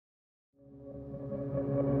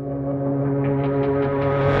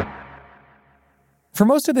For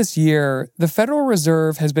most of this year, the Federal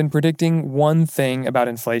Reserve has been predicting one thing about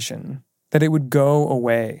inflation, that it would go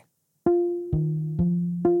away.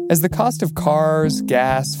 As the cost of cars,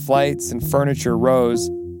 gas, flights, and furniture rose,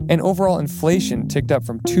 and overall inflation ticked up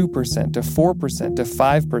from 2% to 4% to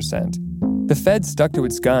 5%, the Fed stuck to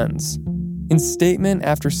its guns. In statement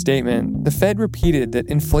after statement, the Fed repeated that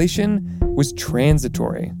inflation was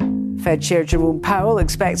transitory. Fed Chair Jerome Powell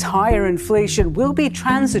expects higher inflation will be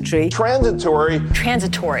transitory.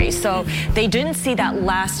 Transitory. So they didn't see that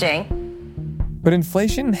lasting. But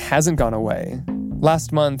inflation hasn't gone away.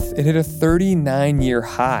 Last month, it hit a 39-year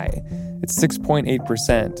high at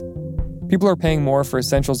 6.8%. People are paying more for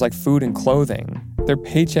essentials like food and clothing. Their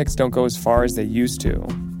paychecks don't go as far as they used to.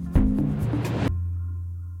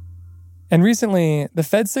 And recently, the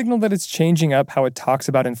Fed signaled that it's changing up how it talks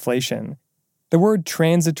about inflation. The word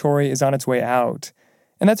transitory is on its way out,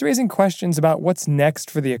 and that's raising questions about what's next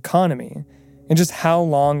for the economy and just how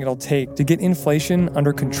long it'll take to get inflation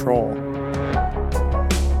under control.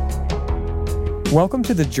 Welcome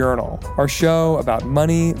to The Journal, our show about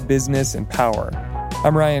money, business, and power.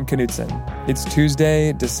 I'm Ryan Knutson. It's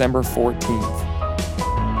Tuesday, December 14th.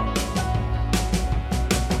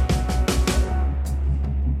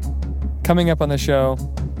 Coming up on the show,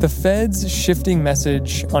 the Fed's shifting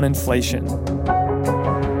message on inflation.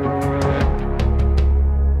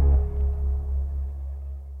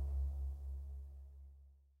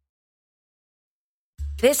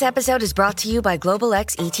 This episode is brought to you by Global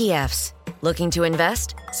X ETFs. Looking to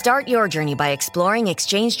invest? Start your journey by exploring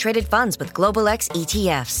exchange-traded funds with Global X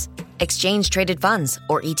ETFs. Exchange-traded funds,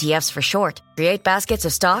 or ETFs for short, create baskets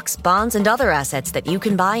of stocks, bonds, and other assets that you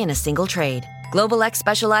can buy in a single trade. Global X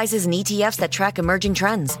specializes in ETFs that track emerging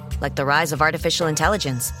trends, like the rise of artificial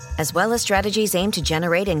intelligence, as well as strategies aimed to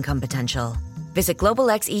generate income potential. Visit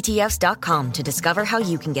globalxetfs.com to discover how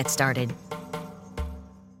you can get started.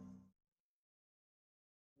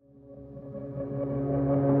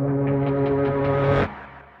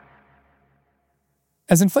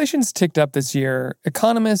 As inflation's ticked up this year,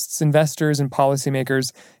 economists, investors, and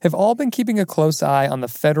policymakers have all been keeping a close eye on the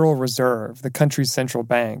Federal Reserve, the country's central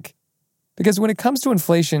bank. Because when it comes to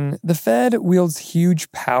inflation, the Fed wields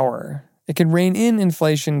huge power. It can rein in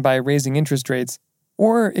inflation by raising interest rates,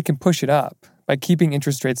 or it can push it up by keeping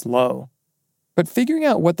interest rates low. But figuring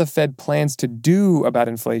out what the Fed plans to do about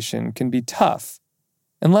inflation can be tough,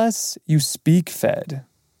 unless you speak Fed.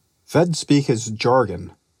 Fed speak is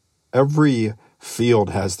jargon. Every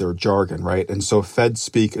field has their jargon, right? And so Fed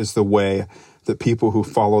speak is the way that people who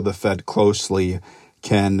follow the Fed closely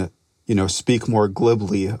can speak more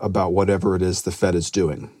glibly about whatever it is the Fed is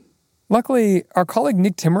doing. Luckily, our colleague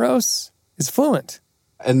Nick Timiraos is fluent.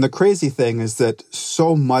 And the crazy thing is that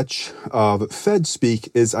so much of Fed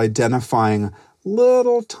speak is identifying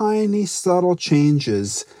little tiny subtle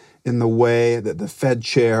changes in the way that the Fed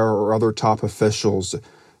chair or other top officials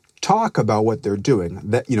talk about what they're doing.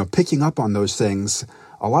 That, picking up on those things,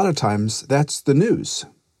 a lot of times that's the news.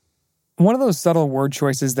 One of those subtle word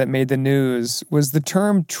choices that made the news was the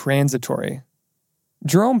term transitory.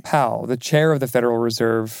 Jerome Powell, the chair of the Federal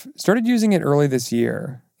Reserve, started using it early this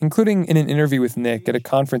year, including in an interview with Nick at a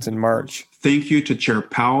conference in March. Thank you to Chair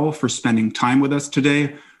Powell for spending time with us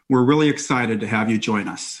today. We're really excited to have you join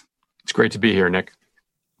us. It's great to be here, Nick.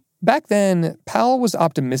 Back then, Powell was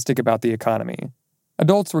optimistic about the economy.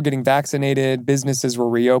 Adults were getting vaccinated, businesses were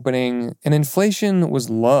reopening, and inflation was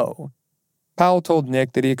low. Powell told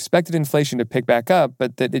Nick that he expected inflation to pick back up,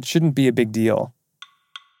 but that it shouldn't be a big deal.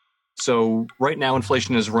 So right now,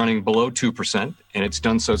 inflation is running below 2%, and it's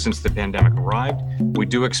done so since the pandemic arrived. We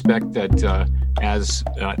do expect that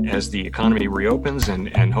as the economy reopens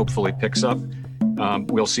and hopefully picks up,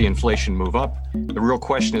 we'll see inflation move up. The real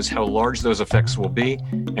question is how large those effects will be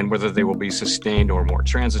and whether they will be sustained or more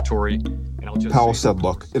transitory. Powell said,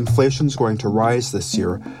 look, inflation's going to rise this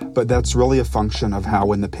year, but that's really a function of how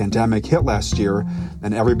when the pandemic hit last year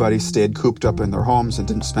and everybody stayed cooped up in their homes and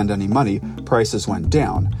didn't spend any money, prices went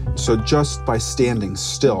down. So just by standing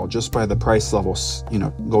still, just by the price levels,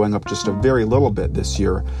 going up just a very little bit this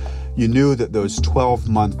year, you knew that those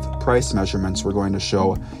 12-month price measurements were going to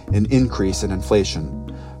show an increase in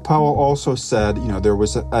inflation. Powell also said, there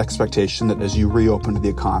was an expectation that as you reopened the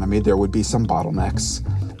economy, there would be some bottlenecks,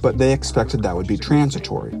 but they expected that would be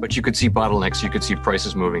transitory. But you could see bottlenecks, you could see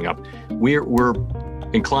prices moving up. We're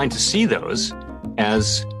inclined to see those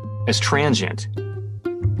as transient.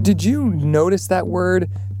 Did you notice that word,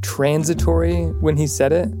 transitory, when he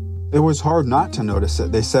said it? It was hard not to notice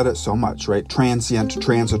it. They said it so much, right? Transient,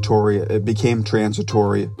 transitory, it became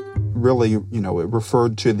transitory. Really, it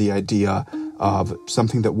referred to the idea of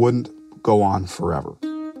something that wouldn't go on forever.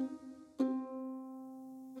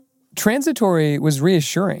 Transitory was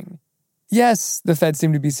reassuring. Yes, the Fed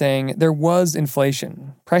seemed to be saying there was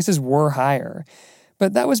inflation. Prices were higher.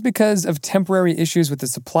 But that was because of temporary issues with the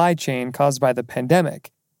supply chain caused by the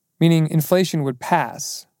pandemic, meaning inflation would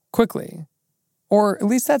pass quickly. Or at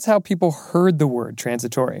least that's how people heard the word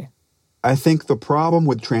transitory. I think the problem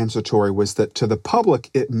with transitory was that to the public,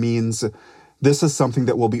 it means this is something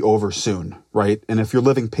that will be over soon, right? And if you're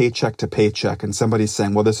living paycheck to paycheck and somebody's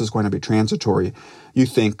saying, well, this is going to be transitory, you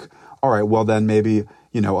think, all right, well, then maybe,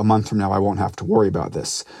 a month from now, I won't have to worry about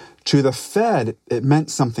this. To the Fed, it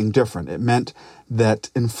meant something different. It meant that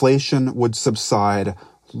inflation would subside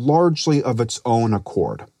largely of its own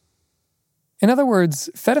accord. In other words,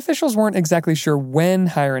 Fed officials weren't exactly sure when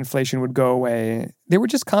higher inflation would go away. They were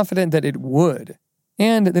just confident that it would,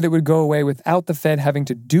 and that it would go away without the Fed having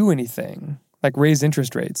to do anything, like raise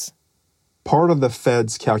interest rates. Part of the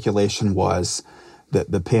Fed's calculation was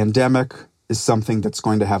that the pandemic is something that's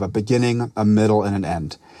going to have a beginning, a middle, and an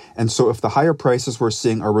end. And so if the higher prices we're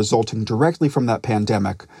seeing are resulting directly from that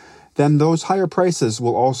pandemic, then those higher prices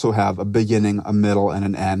will also have a beginning, a middle, and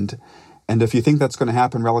an end. And if you think that's going to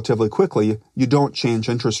happen relatively quickly, you don't change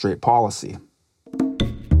interest rate policy.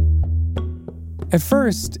 At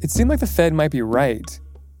first, it seemed like the Fed might be right.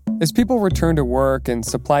 As people returned to work and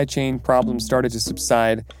supply chain problems started to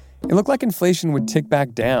subside, it looked like inflation would tick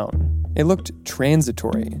back down. It looked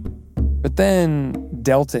transitory. But then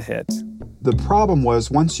Delta hit. The problem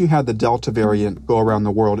was once you had the Delta variant go around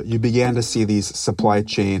the world, you began to see these supply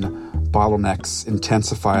chain bottlenecks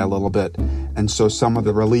intensify a little bit. And so some of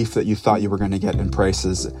the relief that you thought you were going to get in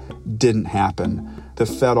prices didn't happen. The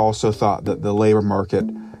Fed also thought that the labor market,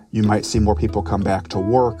 you might see more people come back to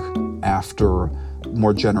work after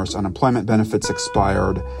more generous unemployment benefits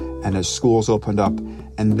expired and as schools opened up,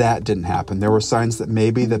 and that didn't happen. There were signs that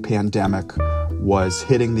maybe the pandemic was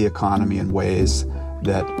hitting the economy in ways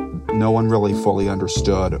that no one really fully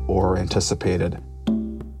understood or anticipated.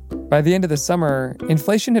 By the end of the summer,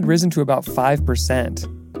 inflation had risen to about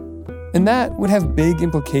 5%. And that would have big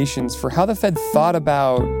implications for how the Fed thought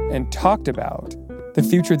about and talked about the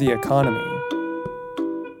future of the economy.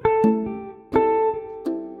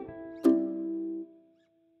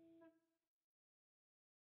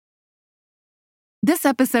 This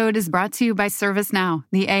episode is brought to you by ServiceNow,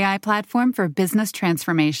 the AI platform for business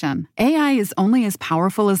transformation. AI is only as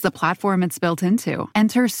powerful as the platform it's built into.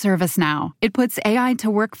 Enter ServiceNow. It puts AI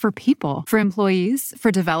to work for people, for employees,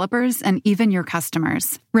 for developers, and even your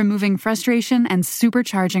customers, removing frustration and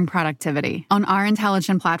supercharging productivity. On our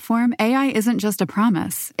intelligent platform, AI isn't just a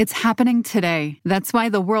promise. It's happening today. That's why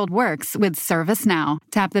the world works with ServiceNow.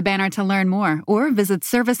 Tap the banner to learn more or visit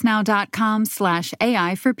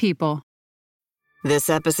servicenow.com/AI for people.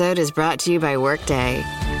 This episode is brought to you by Workday.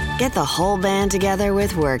 Get the whole band together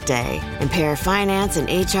with Workday and pair finance and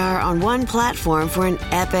HR on one platform for an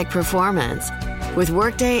epic performance. With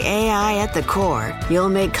Workday AI at the core, you'll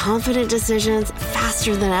make confident decisions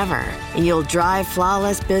faster than ever, and you'll drive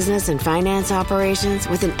flawless business and finance operations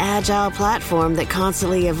with an agile platform that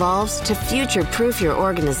constantly evolves to future-proof your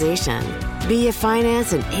organization. Be a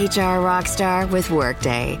finance and HR rockstar with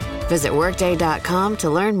Workday. Visit Workday.com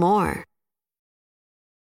to learn more.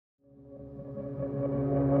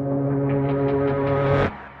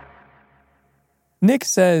 Nick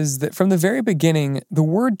says that from the very beginning, the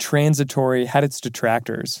word transitory had its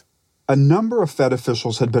detractors. A number of Fed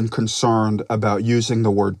officials had been concerned about using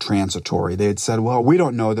the word transitory. They had said, well, we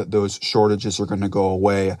don't know that those shortages are going to go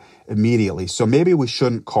away immediately, so maybe we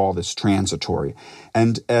shouldn't call this transitory.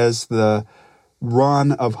 And as the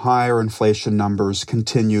run of higher inflation numbers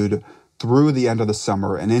continued through the end of the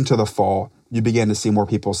summer and into the fall, you began to see more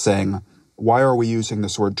people saying, why are we using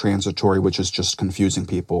this word transitory, which is just confusing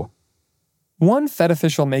people? One Fed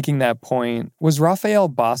official making that point was Raphael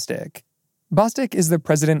Bostic. Bostic is the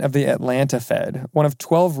president of the Atlanta Fed, one of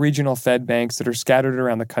 12 regional Fed banks that are scattered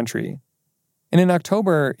around the country. And in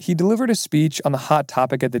October, he delivered a speech on the hot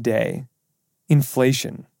topic of the day,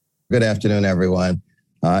 inflation. Good afternoon, everyone.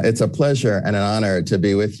 It's a pleasure and an honor to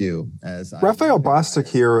be with you. Raphael Bostic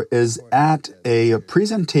here is at a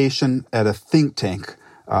presentation at a think tank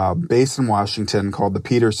based in Washington called the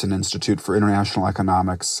Peterson Institute for International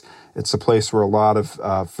Economics. It's a place where a lot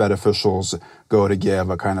of Fed officials go to give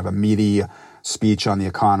a kind of a meaty speech on the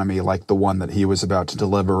economy like the one that he was about to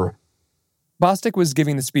deliver. Bostic was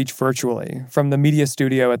giving the speech virtually from the media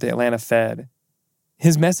studio at the Atlanta Fed.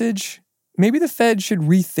 His message? Maybe the Fed should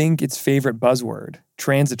rethink its favorite buzzword,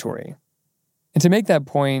 transitory. And to make that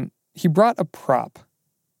point, he brought a prop.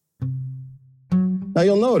 Now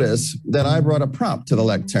you'll notice that I brought a prop to the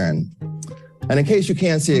lectern. And in case you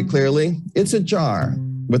can't see it clearly, it's a jar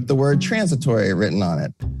with the word transitory written on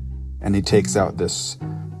it. and he takes out this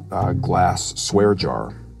glass swear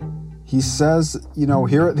jar. He says,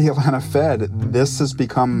 here at the Atlanta Fed, this has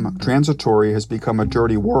become transitory, has become a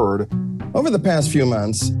dirty word. Over the past few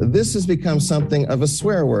months, this has become something of a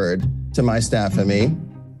swear word to my staff and me.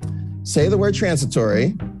 Say the word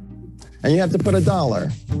transitory, and you have to put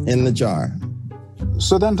 $1 in the jar.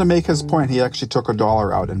 So then to make his point, he actually took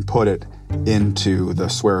 $1 out and put it into the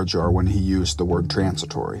swear jar when he used the word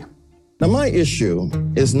transitory. Now, my issue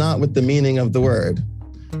is not with the meaning of the word,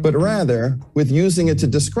 but rather with using it to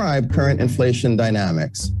describe current inflation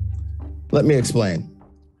dynamics. Let me explain.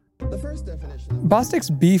 The first definition... Bostic's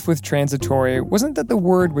beef with transitory wasn't that the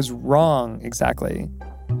word was wrong exactly.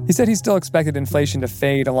 He said he still expected inflation to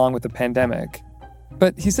fade along with the pandemic.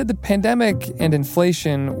 But he said the pandemic and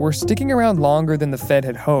inflation were sticking around longer than the Fed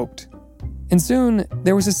had hoped. And soon,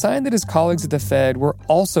 there was a sign that his colleagues at the Fed were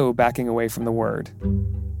also backing away from the word.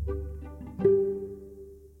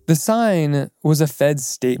 The sign was a Fed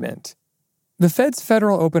statement. The Fed's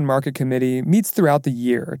Federal Open Market Committee meets throughout the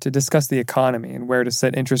year to discuss the economy and where to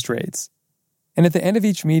set interest rates. And at the end of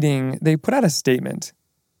each meeting, they put out a statement.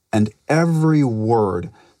 And every word,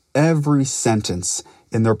 every sentence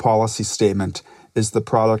in their policy statement is the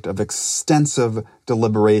product of extensive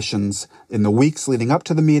deliberations in the weeks leading up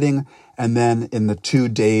to the meeting and then in the 2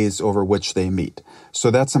 days over which they meet.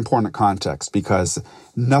 So that's important context because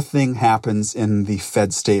nothing happens in the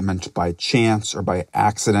Fed statement by chance or by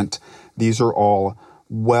accident. These are all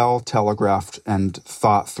well telegraphed and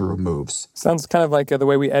thought through moves. Sounds kind of like the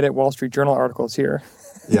way we edit Wall Street Journal articles here.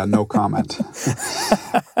 Yeah, no comment.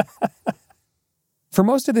 For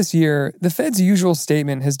most of this year, the Fed's usual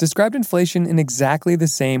statement has described inflation in exactly the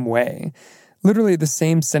same way. Literally, the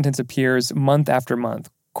same sentence appears month after month.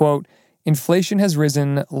 Quote, inflation has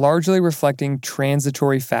risen, largely reflecting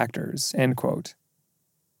transitory factors, end quote.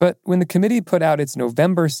 But when the committee put out its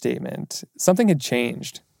November statement, something had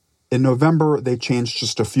changed. In November, they changed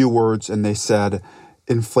just a few words and they said,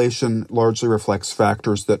 inflation largely reflects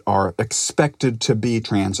factors that are expected to be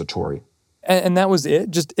transitory. And that was it?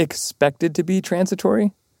 Just expected to be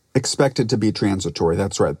transitory? Expected to be transitory,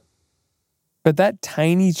 that's right. But that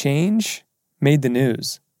tiny change made the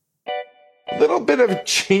news. A little bit of a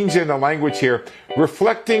change in the language here,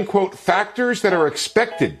 reflecting, quote, factors that are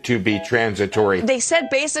expected to be transitory. They said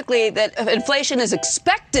basically that inflation is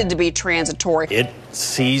expected to be transitory. It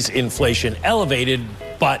sees inflation elevated,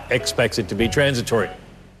 but expects it to be transitory.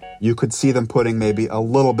 You could see them putting maybe a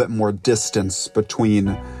little bit more distance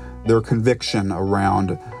between their conviction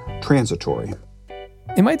around transitory.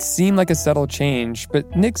 It might seem like a subtle change,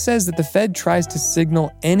 but Nick says that the Fed tries to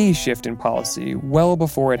signal any shift in policy well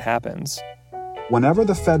before it happens. Whenever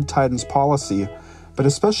the Fed tightens policy, but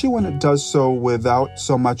especially when it does so without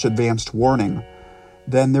so much advanced warning,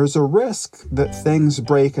 then there's a risk that things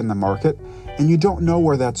break in the market and you don't know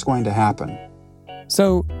where that's going to happen.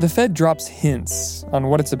 So the Fed drops hints on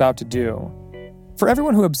what it's about to do. For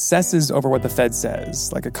everyone who obsesses over what the Fed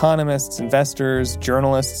says, like economists, investors,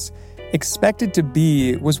 journalists, expected to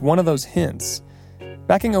be was one of those hints.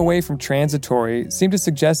 Backing away from transitory seemed to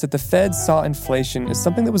suggest that the Fed saw inflation as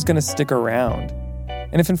something that was going to stick around.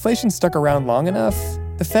 And if inflation stuck around long enough,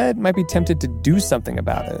 the Fed might be tempted to do something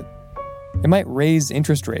about it. It might raise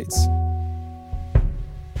interest rates.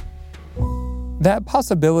 That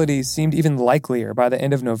possibility seemed even likelier by the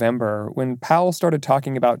end of November when Powell started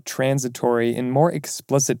talking about transitory in more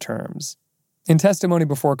explicit terms. In testimony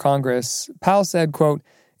before Congress, Powell said, quote,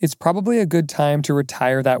 "It's probably a good time to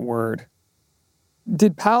retire that word."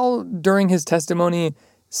 Did Powell, during his testimony,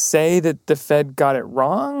 say that the Fed got it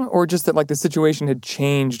wrong, or just that the situation had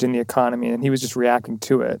changed in the economy and he was just reacting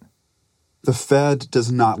to it? The Fed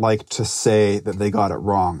does not like to say that they got it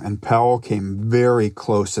wrong, and Powell came very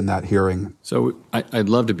close in that hearing. So I'd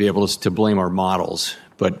love to be able to blame our models,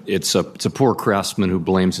 but it's a poor craftsman who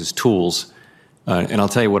blames his tools. And I'll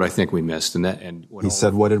tell you what I think we missed. He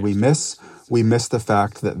said, what did we miss? We missed the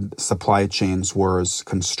fact that supply chains were as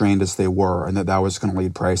constrained as they were, and that was going to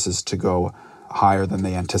lead prices to go higher than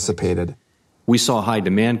they anticipated. We saw high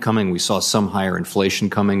demand coming. We saw some higher inflation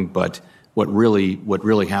coming, but what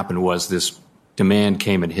really happened was this demand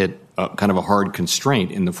came and hit kind of a hard constraint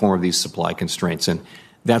in the form of these supply constraints, and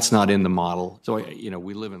that's not in the model. So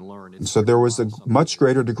we live and learn. So there was a much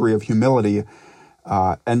greater degree of humility,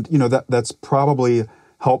 and that's probably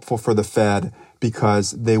helpful for the Fed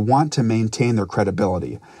because they want to maintain their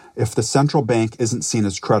credibility. If the central bank isn't seen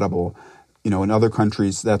as credible, in other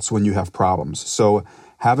countries, that's when you have problems. So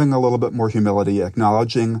having a little bit more humility,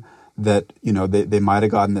 acknowledging that, they might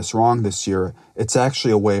have gotten this wrong this year, it's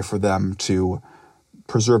actually a way for them to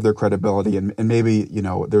preserve their credibility. And maybe,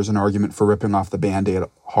 there's an argument for ripping off the Band-Aid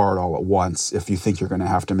hard all at once if you think you're going to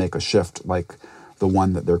have to make a shift like the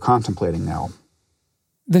one that they're contemplating now.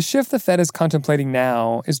 The shift the Fed is contemplating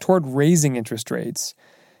now is toward raising interest rates.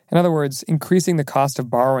 In other words, increasing the cost of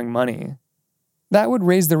borrowing money. That would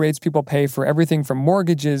raise the rates people pay for everything from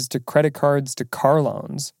mortgages to credit cards to car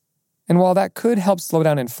loans. And while that could help slow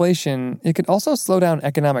down inflation, it could also slow down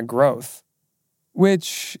economic growth.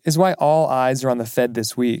 Which is why all eyes are on the Fed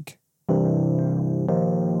this week.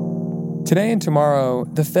 Today and tomorrow,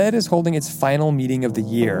 the Fed is holding its final meeting of the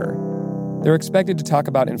year. They're expected to talk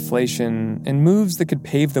about inflation and moves that could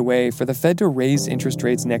pave the way for the Fed to raise interest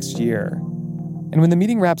rates next year. And when the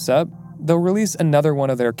meeting wraps up, they'll release another one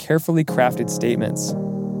of their carefully crafted statements.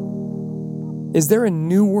 Is there a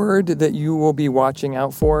new word that you will be watching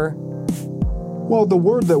out for? Well, the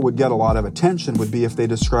word that would get a lot of attention would be if they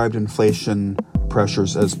described inflation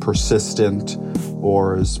pressures as persistent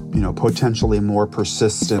or as, potentially more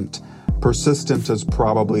persistent. Persistent is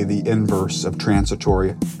probably the inverse of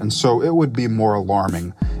transitory, and so it would be more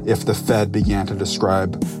alarming if the Fed began to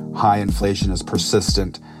describe high inflation as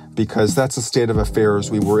persistent, because that's a state of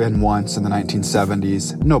affairs we were in once in the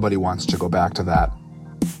 1970s. Nobody wants to go back to that.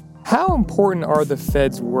 How important are the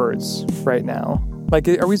Fed's words right now?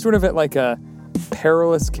 Are we sort of at a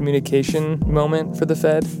perilous communication moment for the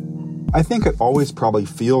Fed? I think it always probably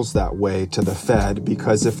feels that way to the Fed,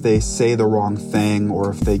 because if they say the wrong thing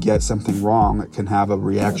or if they get something wrong, it can have a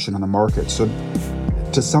reaction in the market. So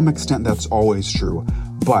to some extent, that's always true.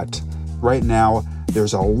 But right now,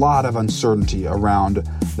 there's a lot of uncertainty around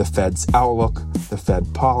the Fed's outlook, the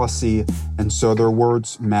Fed policy, and so their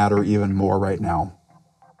words matter even more right now.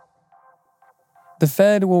 The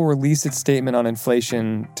Fed will release its statement on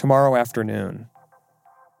inflation tomorrow afternoon.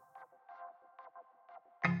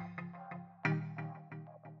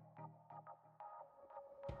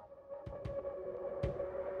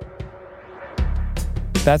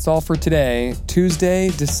 That's all for today,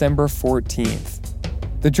 Tuesday, December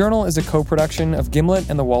 14th. The Journal is a co-production of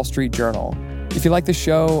Gimlet and The Wall Street Journal. If you like the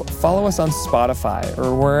show, follow us on Spotify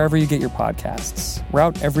or wherever you get your podcasts. We're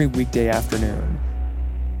out every weekday afternoon.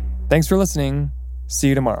 Thanks for listening. See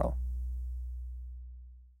you tomorrow.